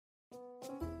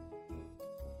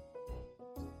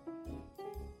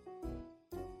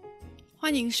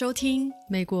欢迎收听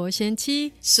美国贤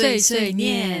妻碎碎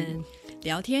念，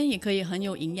聊天也可以很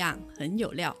有营养，很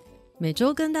有料。每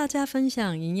周跟大家分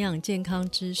享营养健康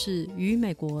知识与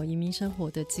美国移民生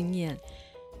活的经验，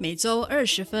每周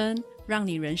20分，让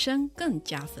你人生更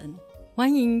加分。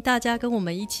欢迎大家跟我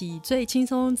们一起以最轻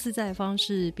松自在的方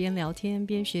式边聊天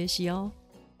边学习哦。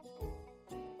不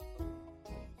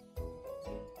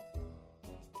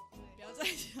要再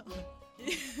笑了，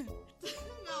很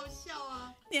好笑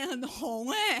啊，脸很红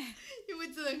欸，因为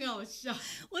真的很好笑。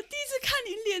我第一次看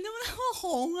你脸那么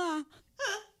红啊。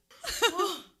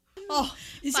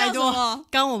你笑什拜托么？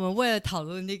刚我们为了讨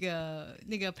论那个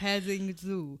petting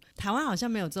zoo， 台湾好像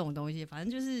没有这种东西，反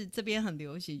正就是这边很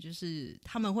流行，就是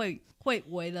他们会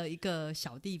围了一个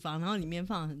小地方，然后里面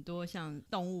放很多像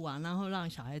动物啊，然后让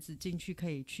小孩子进去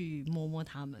可以去摸摸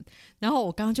它们。然后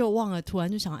我刚刚就忘了，突然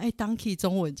就想donkey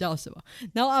中文叫什么？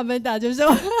然后阿曼达就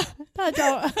说他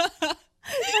叫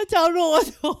骆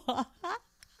驼啊。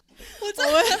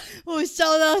我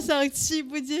笑到上气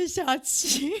不接下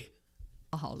气。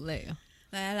好累哦！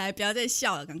来，不要再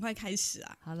笑了，赶快开始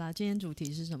啊！好啦，今天主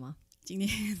题是什么？今天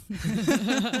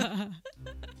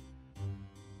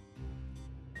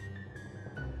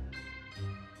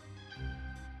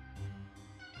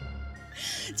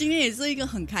今天也是一个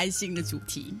很开心的主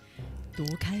题，多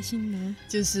开心呢？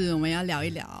就是我们要聊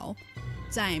一聊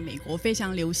在美国非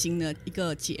常流行的一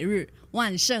个节日——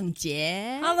万圣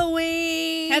节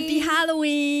Halloween，Happy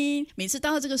Halloween！ 每次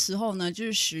到这个时候呢，就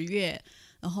是10月。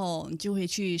然后你就会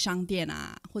去商店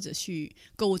啊，或者去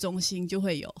购物中心，就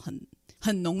会有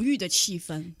很浓郁的气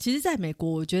氛。其实在美国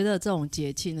我觉得这种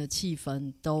节庆的气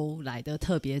氛都来得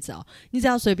特别早，你只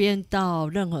要随便到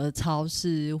任何超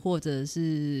市或者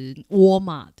是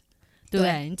Walmart，对不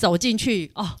对？你走进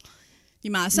去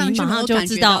你马上就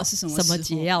知道是什么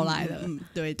节要来了。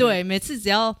对，每次只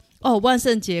要万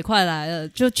圣节快来了，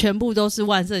就全部都是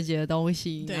万圣节的东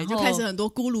西。对，就开始很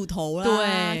多骷髅头啦，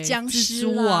对，僵尸蜘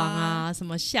蛛网啊，什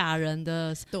么吓人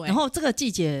的。对，然后这个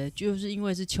季节就是因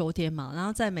为是秋天嘛，然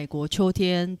后在美国秋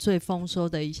天最丰收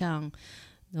的一项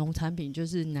农产品就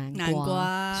是南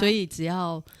瓜，所以只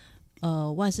要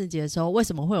万圣节的时候，为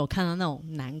什么会有看到那种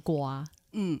南瓜？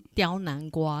雕南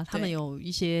瓜，他们有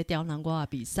一些雕南瓜的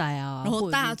比赛啊，然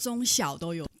后大中小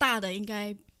都有，大的应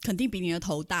该肯定比你的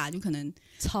头大，就可能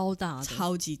超大的，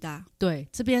超级大。对，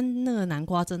这边那个南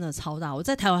瓜真的超大，我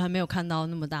在台湾还没有看到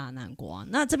那么大的南瓜。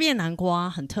那这边的南瓜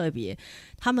很特别，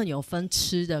他们有分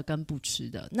吃的跟不吃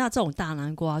的。那这种大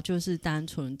南瓜就是单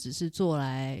纯只是做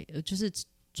来就是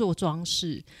做装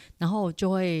饰，然后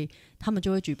他们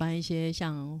就会举办一些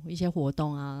活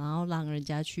动啊，然后让人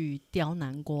家去雕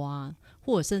南瓜，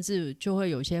或者甚至就会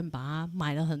有些人把它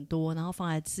买了很多，然后放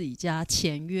在自己家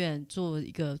前院做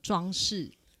一个装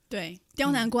饰。对，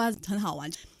雕南瓜很好玩，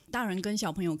大人跟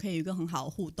小朋友可以有一个很好的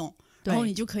互动，然后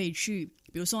你就可以去，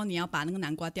比如说你要把那个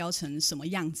南瓜雕成什么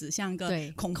样子，像个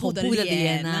恐怖的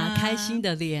脸啊，开心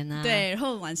的脸啊，对，然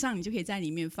后晚上你就可以在里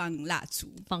面放蜡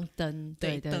烛、放灯，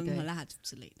对，灯和蜡烛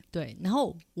之类的。对，然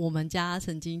后我们家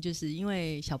曾经就是因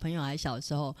为小朋友还小的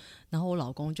时候，然后我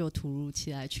老公就突如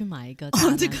其来去买一个大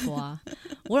南瓜。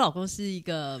我老公是一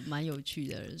个蛮有趣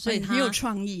的人，所以他很有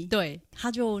创意。对，他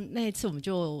就那一次我们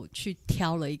就去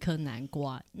挑了一颗南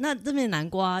瓜。那这边南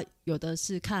瓜有的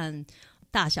是看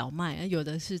大小卖，有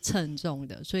的是称重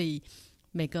的，所以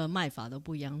每个卖法都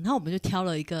不一样。然后我们就挑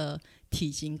了一个体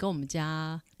型跟我们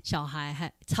家小孩还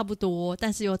差不多，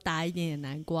但是又大一点点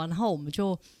南瓜。然后我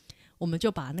们就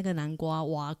把那个南瓜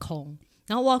挖空，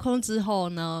然后挖空之后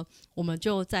呢，我们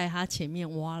就在它前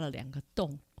面挖了2个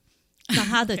洞，让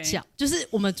他的脚就是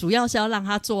我们主要是要让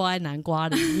他坐在南瓜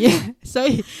里面，所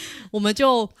以我们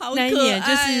就那一年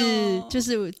就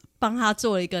是帮他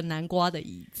做了一个南瓜的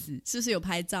椅子。是不是有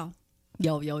拍照？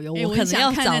有，我可能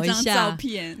要找一下照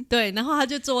片。对，然后他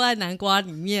就坐在南瓜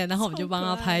里面，然后我们就帮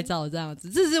他拍照，这样子。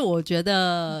这是我觉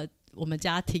得我们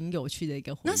家挺有趣的一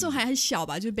个回忆。那时候还很小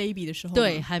吧，就是 baby 的时候。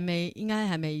对，应该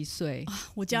还没1岁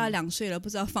我家2岁了，不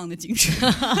知道放得进去。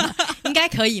应该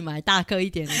可以买大颗一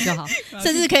点的就好，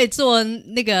甚至可以做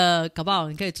那个，搞不好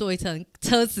你可以做一层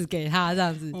车子给他这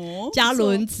样子，加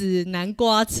轮子，南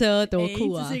瓜车，多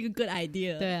酷啊！这是一个 good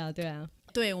idea。对啊。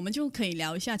对，我们就可以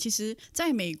聊一下，其实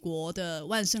在美国的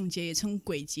万圣节也称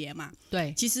鬼节嘛，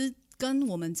对，其实跟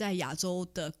我们在亚洲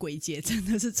的鬼节真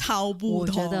的是超不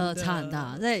同的。我觉得差很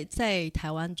大。在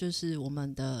台湾就是我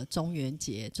们的中元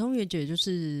节就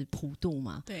是普渡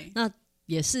嘛，对，那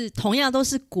也是同样都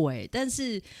是鬼，但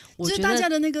是我觉得就是大家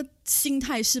的那个心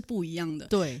态是不一样的。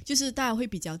对，就是大家会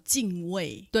比较敬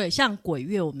畏。对，像鬼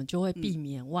月我们就会避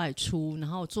免外出，然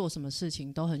后做什么事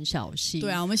情都很小心。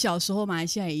对啊，我们小时候马来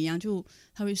西亚也一样，就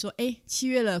他会说7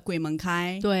月了鬼门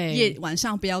开，对，晚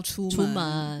上不要出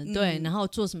门，对，然后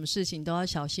做什么事情都要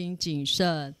小心谨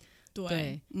慎。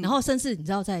对，然后甚至你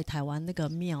知道在台湾那个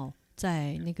庙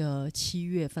在那个7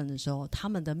月份的时候，他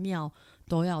们的庙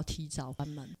都要提早关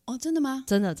门。哦，真的吗？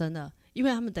真的真的，因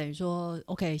为他们等于说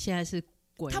OK 现在是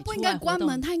鬼，他不应该关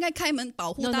门，他应该开门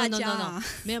保护大家啊。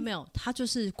没有，他就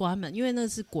是关门，因为那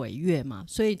是鬼月嘛，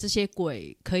所以这些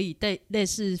鬼可以类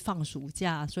似放暑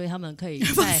假，所以他们可以在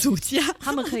放暑假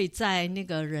他们可以在那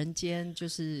个人间就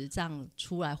是这样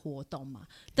出来活动嘛，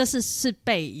但是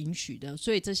被允许的，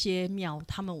所以这些庙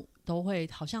他们都会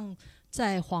好像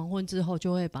在黄昏之后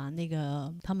就会把那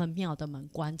个他们庙的门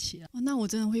关起来。那我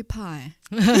真的会怕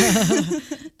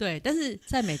对，但是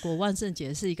在美国万圣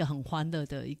节是一个很欢乐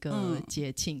的一个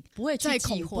节庆，不会去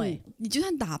忌讳。你就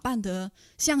算打扮的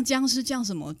像僵尸这样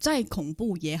什么，再恐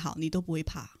怖也好，你都不会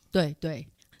怕。对对，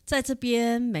在这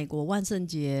边美国万圣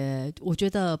节，我觉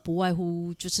得不外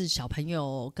乎就是小朋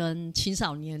友跟青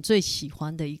少年最喜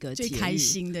欢的一个节日，最开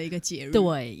心的一个节日。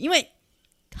对，因为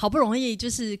好不容易就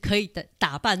是可以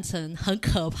打扮成很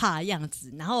可怕的样子，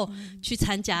然后去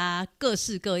参加各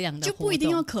式各样的活动，就不一定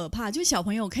要可怕，就小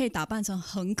朋友可以打扮成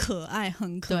很可爱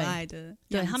很可爱的。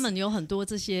对，他们有很多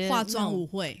这些化妆舞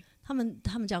会，他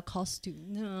们叫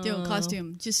costume， 对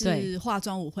costume 就是化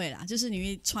妆舞会啦，就是你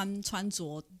会穿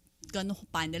着跟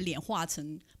把你的脸画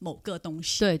成某个东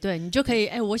西。对对，你就可以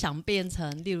我想变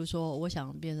成，例如说我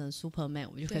想变成 Superman，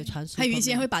 我就可以穿 Superman。还有一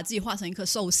些人会把自己画成一颗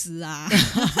寿司啊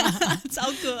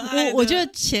超可爱的。我觉得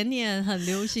前年很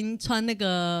流行穿那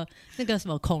个什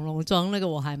么恐龙装，那个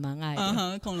我还蛮爱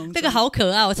的。恐龙装那个好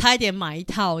可爱，我差一点买一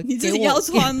套。你自己要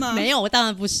穿吗？没有，当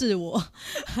然不是我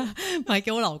买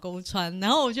给我老公穿，然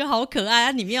后我觉得好可爱，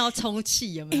它里面要充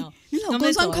气，有没有？你老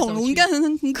公穿恐龙应该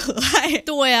很可爱。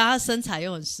对啊，他身材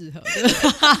又很适合。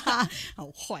好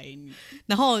坏你。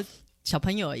然后小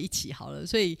朋友一起好了，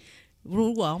所以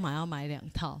如果要买2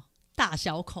套大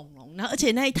小恐龙，然后而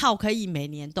且那一套可以每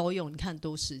年都用，你看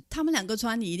都是他们2个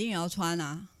穿，你一定也要穿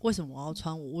啊。为什么我要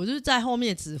穿？我就是在后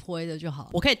面指挥的就好，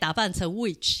我可以打扮成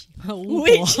witch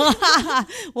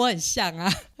我很像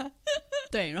啊。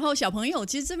对，然后小朋友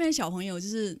其实这边小朋友就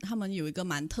是他们有一个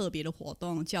蛮特别的活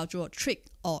动叫做 trick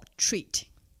or treat。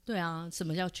对啊，什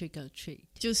么叫 trick or treat？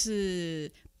 就是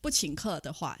不请客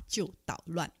的话就捣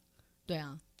乱。对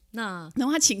啊，然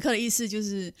后他请客的意思就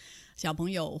是小朋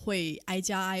友会挨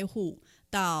家挨户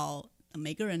到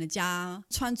每个人的家，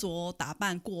穿着打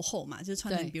扮过后嘛，就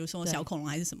穿成比如说小恐龙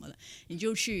还是什么的，你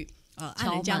就去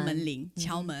按人家门铃，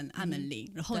敲门按门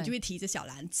铃，然后你就会提着小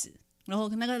篮子，然后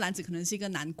那个篮子可能是一个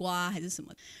南瓜还是什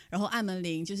么，然后按门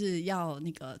铃就是要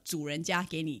那个主人家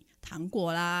给你糖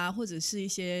果啦，或者是一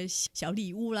些小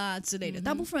礼物啦之类的，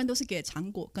大部分人都是给糖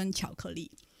果跟巧克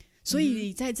力。所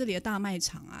以在这里的大卖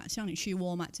场啊，像你去沃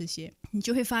尔玛这些，你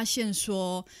就会发现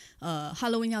说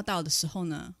Halloween 要到的时候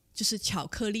呢，就是巧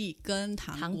克力跟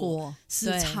糖果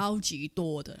是超级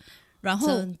多的，然后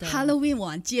Halloween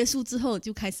完结束之后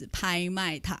就开始拍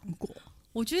卖糖果。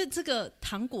我觉得这个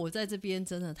糖果在这边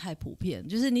真的太普遍，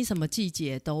就是你什么季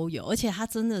节都有，而且它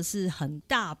真的是很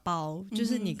大包，就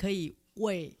是你可以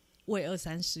喂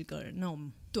20-30个人那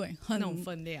种，对，那种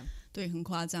分量，对，很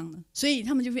夸张的。所以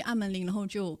他们就会按门铃，然后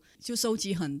就收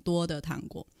集很多的糖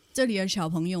果。这里的小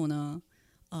朋友呢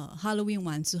，Halloween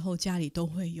完之后家里都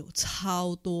会有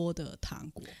超多的糖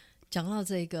果。讲到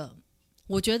这个，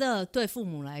我觉得对父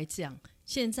母来讲，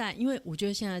现在因为我觉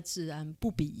得现在治安不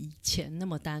比以前那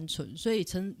么单纯，所以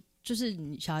就是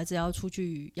你小孩子要出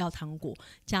去要糖果，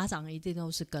家长一定都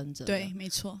是跟着的。对，没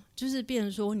错，就是变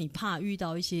成说你怕遇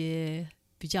到一些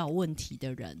比较有问题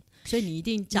的人，所以你一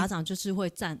定家长就是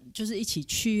会就是一起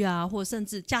去啊，或者甚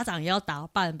至家长也要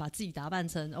把自己打扮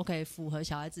成 OK 符合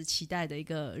小孩子期待的一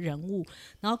个人物，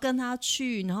然后跟他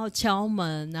去，然后敲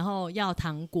门，然后要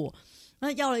糖果。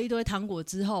那要了一堆糖果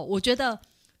之后，我觉得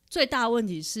最大的问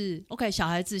题是 OK 小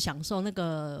孩子享受那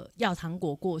个要糖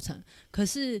果过程，可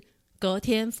是隔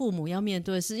天父母要面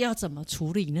对是要怎么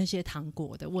处理那些糖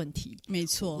果的问题。没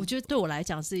错，我觉得对我来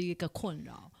讲是一个困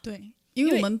扰。对，因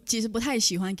为我们其实不太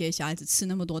喜欢给小孩子吃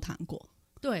那么多糖果。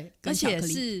对，而且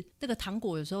是那个糖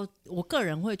果有时候我个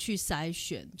人会去筛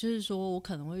选，就是说我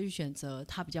可能会去选择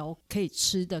他比较可以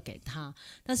吃的给他，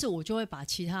但是我就会把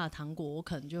其他的糖果我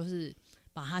可能就是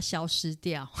把它消失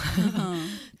掉。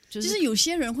就是有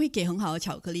些人会给很好的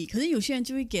巧克力，可是有些人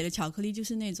就会给的巧克力就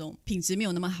是那种品质没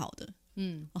有那么好的，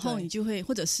然后你就会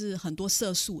或者是很多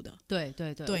色素的，对，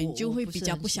你就会比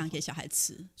较不想给小孩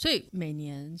吃。所以每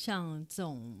年像这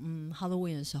种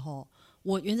Halloween 的时候，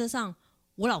我原则上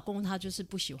我老公他就是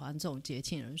不喜欢这种节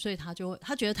庆人，所以他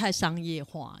觉得太商业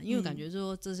化，因为感觉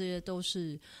说这些都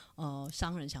是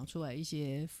商人想出来一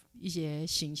些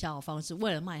行销的方式，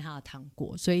为了卖他的糖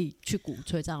果，所以去鼓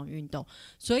吹这样的运动。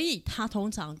所以他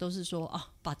通常都是说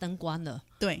把灯关了。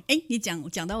对，你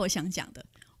讲到我想讲的。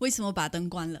为什么把灯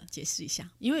关了？解释一下。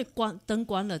因为灯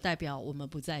关了代表我们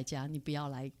不在家，你不要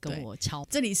来跟我敲。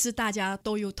这里是大家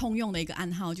都有通用的一个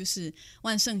暗号，就是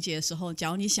万圣节的时候，假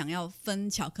如你想要分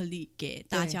巧克力给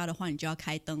大家的话，你就要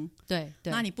开灯。对，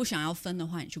那你不想要分的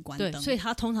话，你去关灯。对，所以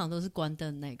他通常都是关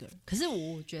灯那个人。可是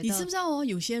我觉得，你知不知道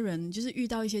有些人就是遇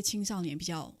到一些青少年比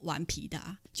较顽皮的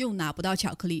就拿不到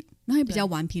巧克力，那些比较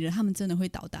顽皮的，他们真的会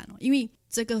捣蛋因为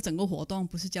这个整个活动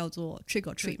不是叫做 trick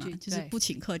or treat 嘛，就是不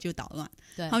请客就捣乱，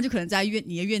他们就可能在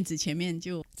你的院子前面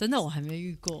就真的我还没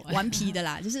遇过顽皮的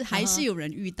啦，就是还是有人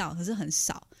遇到，可是很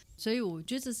少。所以我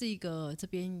觉得这是一个这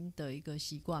边的一个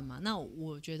习惯嘛。那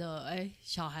我觉得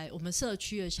小孩，我们社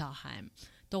区的小孩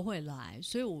都会来，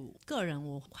所以我个人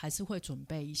我还是会准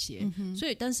备一些，所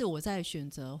以但是我在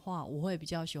选择的话，我会比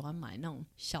较喜欢买那种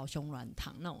小熊软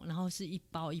糖那种，然后是一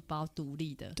包一包独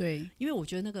立的。对，因为我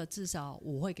觉得那个至少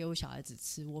我会给我小孩子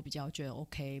吃，我比较觉得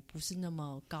OK， 不是那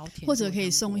么高甜，或者可以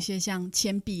送一些像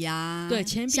铅笔啊，对，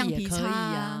铅笔也可以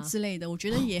啊之类的，我觉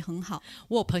得也很好。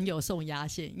我有朋友送牙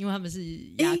线，因为他们是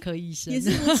牙科医生，也是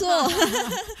不错。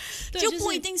就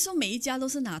不一定说每一家都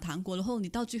是拿糖果，然后你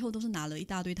到最后都是拿了一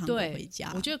大堆糖果回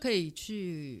家。我觉得可以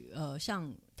去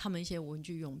像他们一些文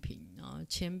具用品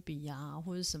铅笔啊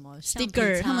或者什么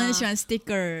sticker， 他们很喜欢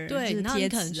sticker， 对，就是然后你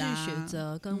可能去贴纸选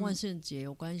择跟万圣节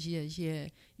有关系的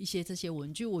一些这些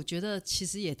文具，我觉得其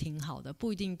实也挺好的，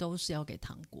不一定都是要给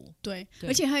糖果。对，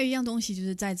而且还有一样东西就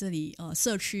是在这里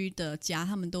社区的家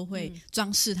他们都会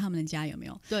装饰他们的家，有没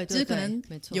有？对，就是可能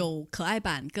有可爱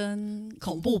版跟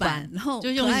恐怖版，然后就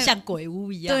用像鬼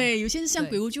屋一样。对，有些是像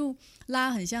鬼屋就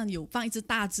拉很像有放一只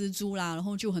大蜘蛛啦，然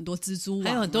后就很多蜘蛛网，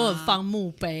还有很多人放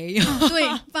墓碑。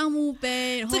对，放墓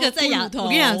碑，然后这个在我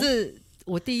跟你讲，这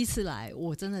我第一次来，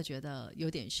我真的觉得有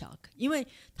点 shock， 因为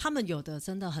他们有的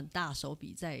真的很大手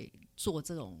笔在做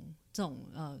这种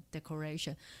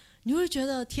decoration， 你会觉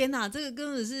得天哪，这个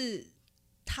根本是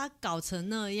他搞成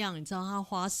那样，你知道他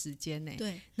花时间呢，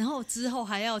对，然后之后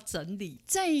还要整理。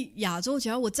在亚洲，只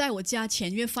要我在我家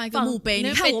前面放一个墓碑，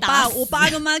你看我爸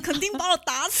跟妈肯定把我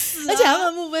打死而且他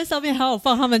们墓碑上面还有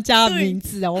放他们家的名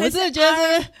字我真的觉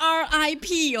得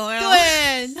RIP 有没有？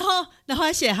对，然后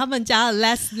还写他们家的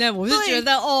last name， 我就觉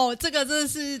得这个真的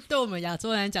是对我们亚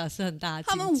洲人来讲是很大的，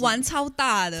他们玩超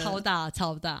大的，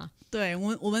超大。对，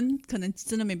我们可能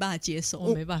真的没办法接受，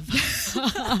我没办法。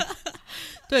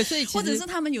对，所以其实或者是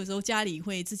他们有时候家里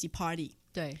会自己 party，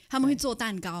 对，他们会做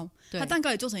蛋糕，他蛋糕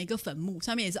也做成一个坟墓，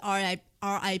上面也是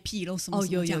RIP 然后什么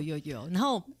什么有，然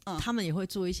后他们也会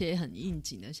做一些很应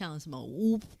景的，像什么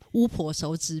巫婆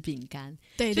手指饼干，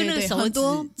对，就那个手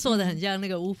指做的很像那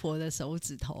个巫婆的手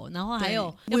指头，然后还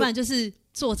有要不然就是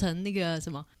做成那个什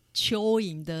么蚯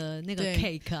蚓的那个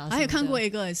cake 啊，还有看过一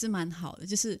个也是蛮好的，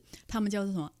就是他们叫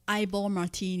做什么 eyeball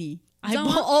martini。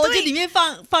就里面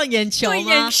放眼球吗？对，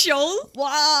眼球，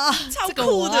哇，超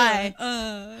酷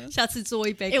的。下次做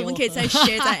一杯给我们可以再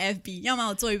share 在 FB， 要么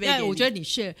我做一杯给你。我觉得你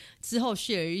share 之后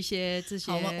share 一些这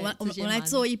些，好，我们来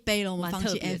做一杯了，我们放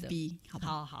弃 FB， 好不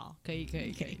好？好，可以。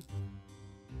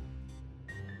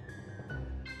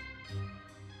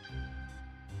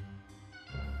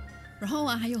然后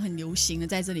还有很流行的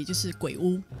在这里就是鬼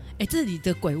屋，这里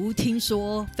的鬼屋听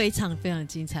说非常非常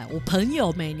精彩，我朋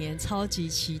友每年超级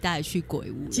期待去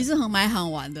鬼屋，其实蛮好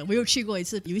玩的。我有去过一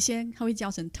次，有一些他会叫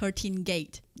成 13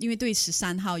 Gate， 因为对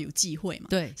13号有忌讳嘛，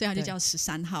对，所以他就叫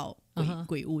13号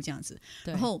鬼屋这样子。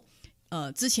然后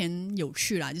之前有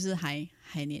去啦，就是还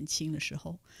年轻的时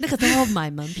候，那个都要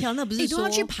买门票，那不是说都要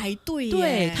去排队耶？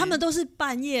对，他们都是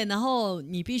半夜，然后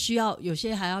你必须要有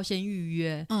些还要先预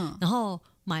约，然后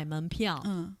买门票，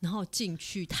然后进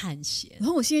去探险。然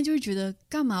后我现在就会觉得，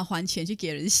干嘛还钱去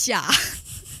给人吓？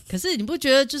可是你不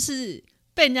觉得就是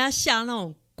被人家吓那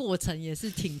种过程也是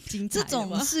挺精彩的吗？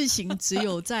这种事情只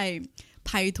有在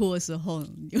拍拖的时候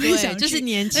你会想去，就是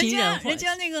年轻人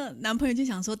家那个男朋友就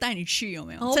想说带你去，有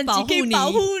没有？保护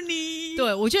你。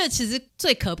对，我觉得其实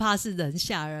最可怕是人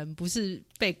吓人，不是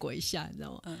被鬼吓，你知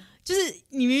道吗？就是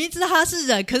你明明知道他是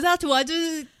人，可是他突然就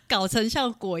是搞成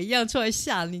像鬼一样出来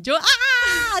吓你，就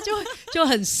就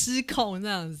很失控这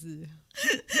样子。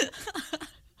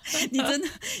你真的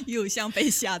有像被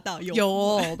吓到？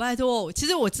有拜托，其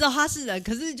实我知道他是人，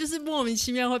可是就是莫名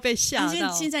其妙会被吓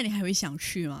到。现在你还会想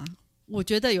去吗？我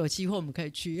觉得有机会我们可以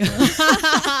去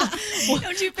我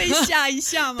要去被吓一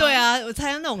下吗？对啊，我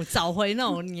才有那种找回那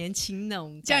种年轻那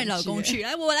种叫你老公去，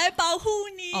来我来保护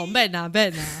你。哦，man 啊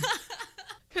man 啊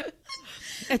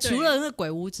除了那个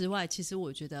鬼屋之外，其实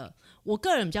我觉得我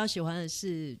个人比较喜欢的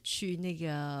是去那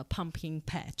个 pumpkin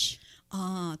patch。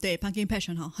对 Pumpkin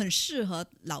Patch 很适合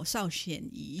老少咸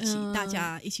宜，大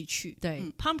家一起去。对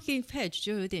，Pumpkin Patch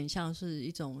就有点像是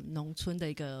一种农村的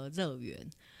一个乐园。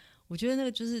我觉得那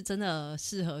个就是真的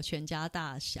适合全家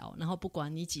大小，然后不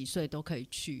管你几岁都可以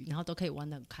去，然后都可以玩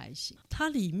得很开心。它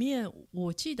里面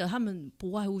我记得他们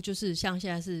不外乎就是像现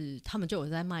在是他们就有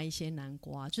在卖一些南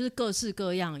瓜，就是各式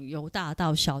各样由大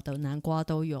到小的南瓜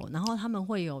都有，然后他们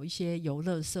会有一些游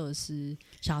乐设施，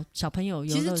小朋友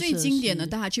游乐设施。其实最经典的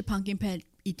大家去 Pumpkin Patch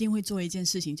一定会做一件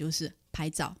事情，就是拍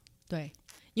照。对，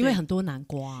因为很多南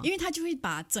瓜，因为他就会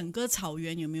把整个草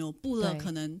原有没有布了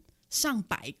可能上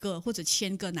百个或者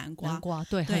1000个南瓜，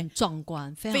对，很壮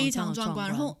观，非常壮观。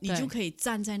然后你就可以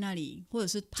站在那里，或者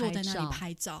是坐在那里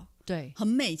拍照，对，很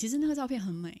美。其实那个照片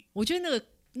很美，我觉得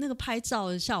那个拍照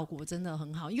的效果真的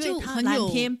很好，因为它很蓝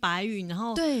天白云，然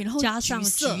后加上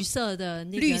橘色的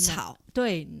那个绿草，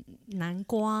对，南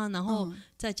瓜，然后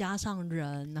再加上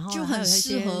人，然后就很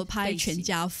适合拍全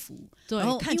家福。对，然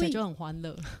后看起来就很欢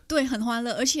乐。对，很欢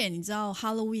乐。而且你知道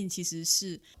Halloween 其实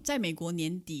是在美国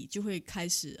年底就会开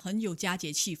始很有佳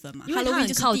节气氛嘛，因为它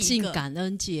很靠近感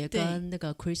恩节跟那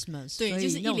个 Christmas， 对，就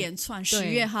是一连串10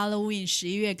月 Halloween，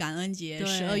 11月感恩节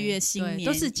，12月新年，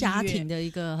都是家庭的一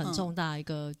个很重大一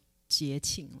个节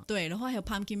庆了。对，然后还有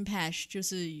Pumpkin Patch， 就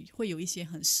是会有一些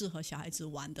很适合小孩子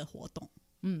玩的活动。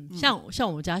像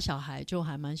我们家小孩就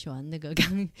还蛮喜欢那个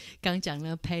刚讲那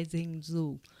个 petting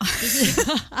zoo， 就是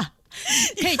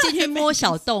可以进去摸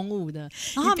小动物的，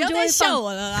然后他们就会笑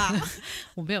我了啦。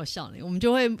我没有笑你，我们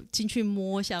就会进去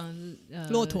摸像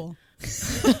骆驼。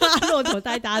骆驼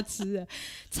带大家吃的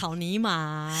草泥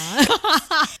马。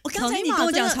我刚才你跟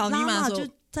我讲草泥马的时候，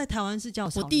就在台湾是叫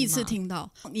草泥马，我第一次听到。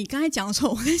你刚才讲的时候，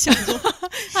我在想说，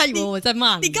他以为我在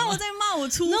骂你。你刚我在骂我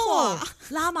粗话。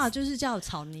拉马就是叫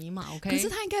草泥马 ，OK？ 可是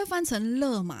他应该翻成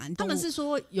勒马。他们是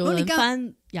说有人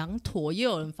翻羊驼，也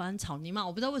有人翻草泥马，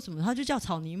我不知道为什么他就叫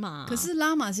草泥马。可是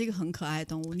拉马是一个很可爱的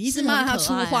动物，你一直骂他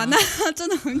粗话，那他真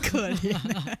的很可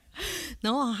怜。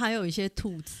然后还有一些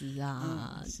兔子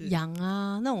啊、羊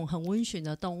啊，那种很温驯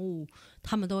的动物，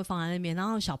他们都会放在那边，然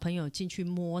后小朋友进去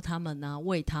摸他们啊，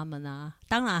喂他们啊。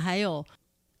当然还有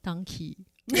donkey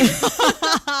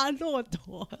骆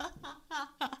驼。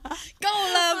够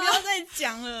了，不要再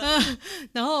讲了。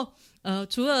然后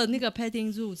除了那个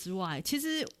petting zoo 之外，其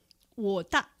实我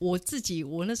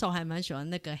那时候还蛮喜欢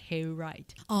那个 hair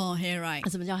ride。hair ride，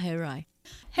什么叫 hair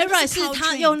ride？Hair ride 是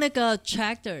他用那个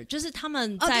tractor， 就是他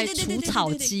们在除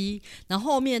草机，然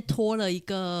后后面拖了一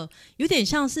个有点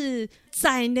像是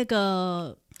在那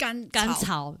个干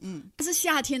草，是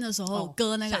夏天的时候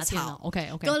割那个草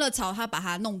，OK， 割了草，他把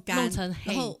它弄干，弄成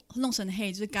黑，然后弄成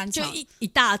黑就是干草，就一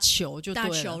大球就对了，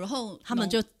大球，然后他们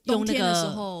就用那个冬天的时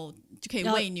候就可以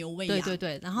喂牛喂羊，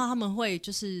对，然后他们会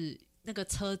就是那个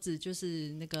车子就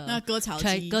是那割草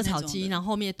机，然后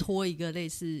后面拖一个类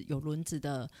似有轮子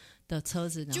的车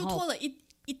子，然后就拖了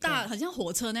一大，好像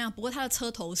火车那样，不过它的车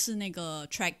头是那个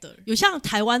tractor， 有像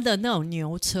台湾的那种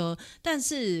牛车，但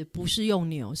是不是用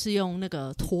牛，是用那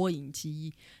个拖引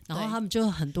机，然后他们就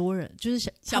很多人，就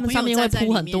是他们上面会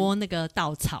铺很多那个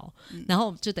稻草，然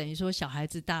后就等于说小孩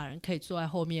子大人可以坐在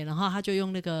后面，然后他就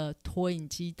用那个拖引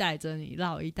机带着你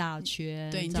绕一大圈，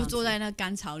对，你就坐在那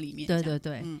干草里面，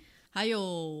对，还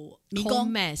有迷宫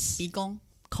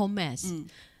cone mass，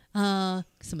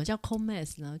什么叫 cone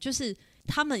mass 呢？就是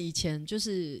他们以前就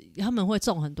是他们会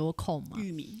种很多控嘛，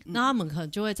玉米，那他们可能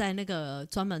就会在那个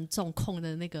专门种控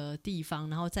的那个地方，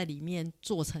然后在里面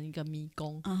做成一个迷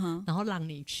宫，然后让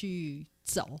你去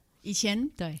走。以前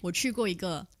对我去过一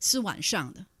个是晚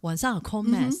上的，晚上有 cone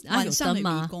mass，晚上的有灯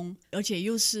吗？迷宫，而且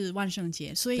又是万圣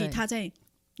节，所以他在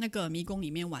那个迷宫里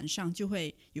面晚上就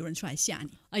会有人出来吓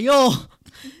你。哎呦，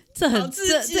这很刺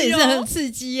激，这也是很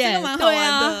刺激耶，蛮好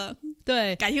玩的。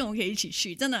对，改天我们可以一起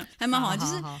去，真的还蛮好玩。就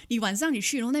是你晚上你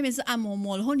去，然后那边是暗摸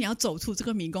摸，然后你要走出这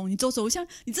个迷宫，你走一下，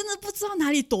你真的不知道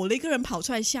哪里躲了一个人跑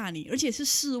出来吓你，而且是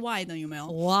室外的，有没有？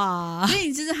哇！所以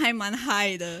你其实还蛮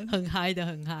嗨的，很嗨的，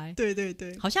很嗨。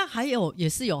对，好像还有也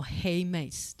是有黑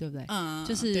maze， 对不对？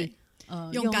就是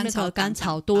用那个干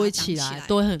草堆起来，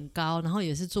堆很高，然后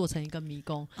也是做成一个迷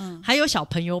宫。还有小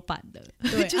朋友版的，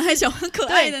对，就还小很可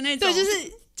爱的那种，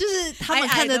对，就是他们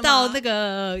看得到那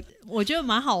个，我觉得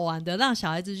蛮好玩的，让小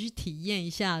孩子去体验一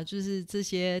下，就是这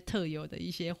些特有的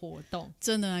一些活动。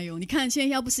真的有，你看现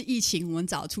在要不是疫情，我们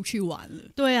早出去玩了。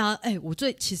对啊，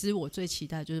其实我最期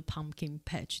待就是 Pumpkin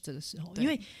Patch 这个时候，因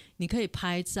为你可以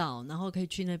拍照，然后可以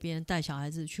去那边带小孩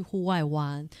子去户外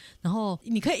玩，然后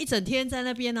你可以一整天在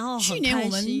那边，然后很开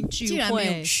心聚会。去年我们竟然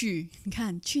没有去，你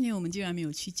看去年我们竟然没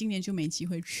有去，今年就没机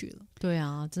会去了。对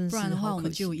啊，真的是好可惜，不然的话我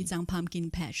们就有一张 pumpkin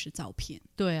patch 的照片。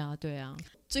对啊对啊。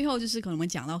最后就是可能我们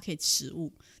讲到可以食物，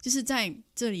就是在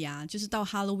这里啊，就是到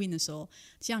Halloween 的时候，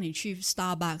像你去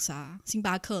Starbucks 啊、星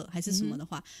巴克还是什么的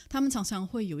话，他们常常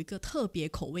会有一个特别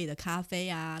口味的咖啡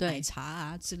啊、奶茶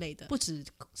啊之类的。不止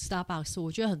Starbucks， 我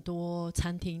觉得很多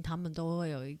餐厅他们都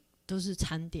会都是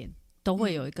餐点都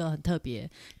会有一个很特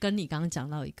别，跟你刚刚讲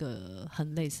到一个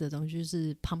很类似的东西，就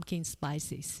是 pumpkin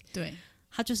spices。对。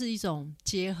它就是一种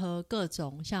结合各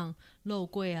种像肉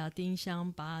桂啊、丁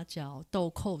香、八角、豆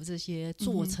蔻这些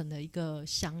做成的一个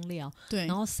香料，对，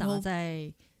然后撒在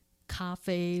咖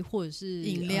啡或者是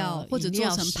饮料，或者做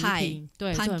成派，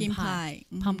对 ，pumpkin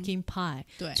pie，pumpkin pie，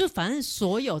 对，就反正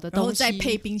所有的东西，然后再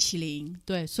配冰淇淋，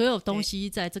对，所有东西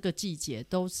在这个季节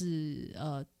都是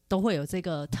都会有这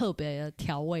个特别的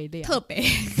调味料，特别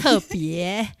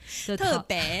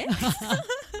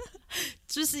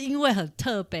就是因为很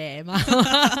特别嘛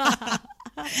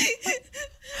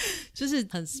就是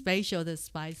很 special 的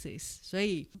spices， 所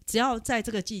以只要在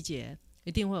这个季节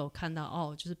一定会有看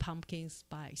到就是 pumpkin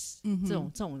spice，这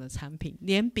种的产品，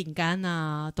连饼干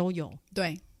啊都有。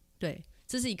对对，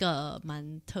这是一个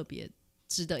蛮特别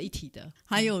值得一提的。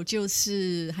还有就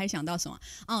是还想到什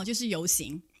么就是游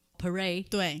行parade，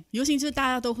 对，游行就是大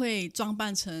家都会装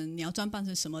扮成，你要装扮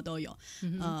成什么都有，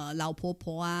老婆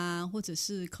婆啊，或者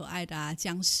是可爱的啊，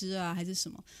僵尸啊，还是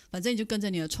什么，反正你就跟着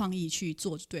你的创意去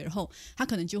做就对。然后它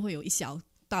可能就会有一小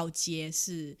道街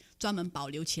是专门保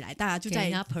留起来，大家就在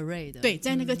给人家 parade 的，对，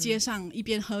在那个街上一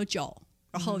边喝酒，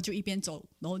然后就一边走，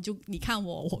然后就你看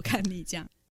我，我看你这样。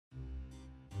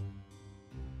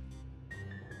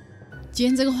今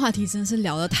天这个话题真的是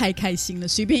聊得太开心了，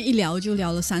随便一聊就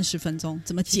聊了30分钟，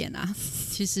怎么剪啊？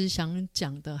其实想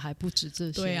讲的还不止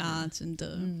这些。对啊，真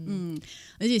的，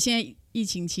而且现在疫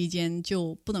情期间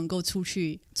就不能够出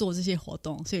去做这些活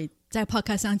动，所以在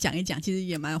podcast 上讲一讲，其实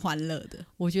也蛮欢乐的。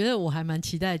我觉得我还蛮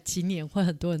期待今年会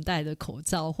很多人戴着口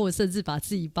罩，或者甚至把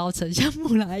自己包成像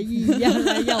木乃伊一样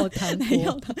来要糖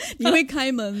果。你会开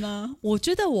门吗？我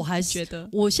觉得我还觉得，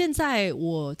我现在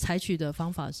我采取的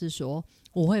方法是说，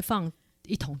我会放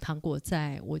一桶糖果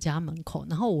在我家门口，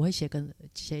然后我会写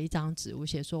一张纸，我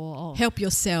写说help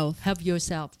yourself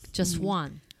just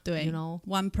one，对 you know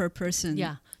one per person，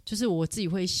 yeah， 就是我自己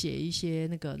会写一些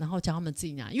那个，然后叫他们自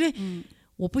己拿，因为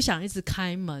我不想一直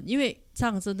开门，因为这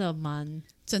样真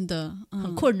的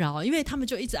很困扰，因为他们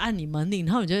就一直按你门铃，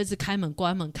然后你就一直开门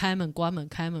关门开门关门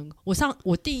开门。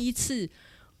我第一次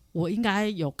我应该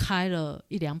有开了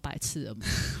100-200次了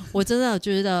我真的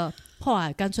觉得后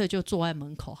来干脆就坐在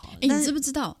门口好了。你知不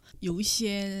知道有一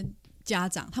些家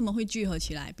长他们会聚合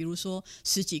起来，比如说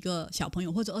10几个小朋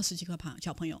友或者20几个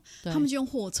小朋友，他们就用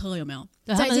货车，有没有？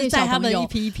在这些小朋友一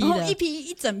批一批的，然后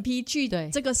一整批去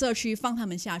这个社区放他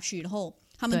们下去，然后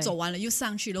他们走完了又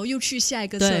上去，然后又去下一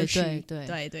个社区。对，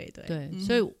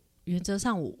所以原则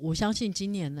上我相信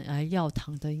今年来要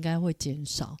糖的应该会减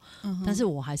少，但是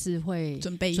我还是会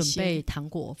准备糖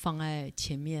果放在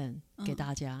前面给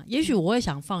大家。也许我会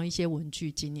想放一些文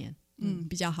具，今年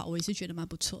比较好，我也是觉得蛮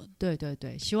不错的。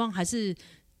对，希望还是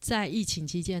在疫情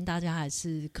期间大家还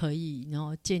是可以然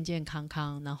后健健康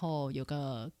康，然后有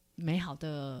个美好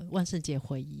的万圣节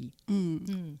回忆。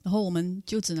然后我们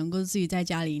就只能够自己在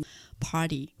家里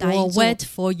party。 我 wait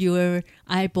for your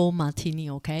eyeball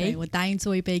martini， OK？ 对，我答应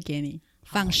做一杯给你，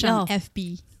放上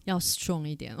FB， 要 strong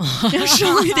一点要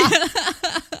strong 一点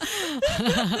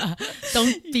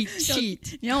Don't be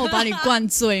cheat。 你要我把你灌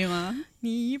醉吗？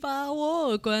你把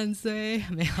我灌醉，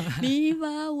没有啦，你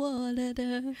把我的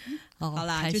好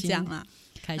啦，就这样啦。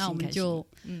那我们就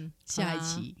下一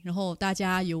期，然后大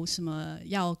家有什么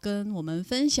要跟我们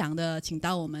分享的，请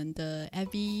到我们的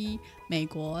FB 美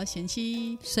国贤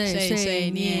妻碎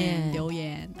念留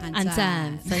言按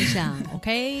赞分享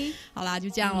OK。 好啦，就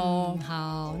这样咯。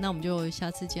好，那我们就下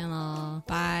次见了，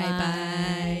拜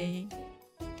拜。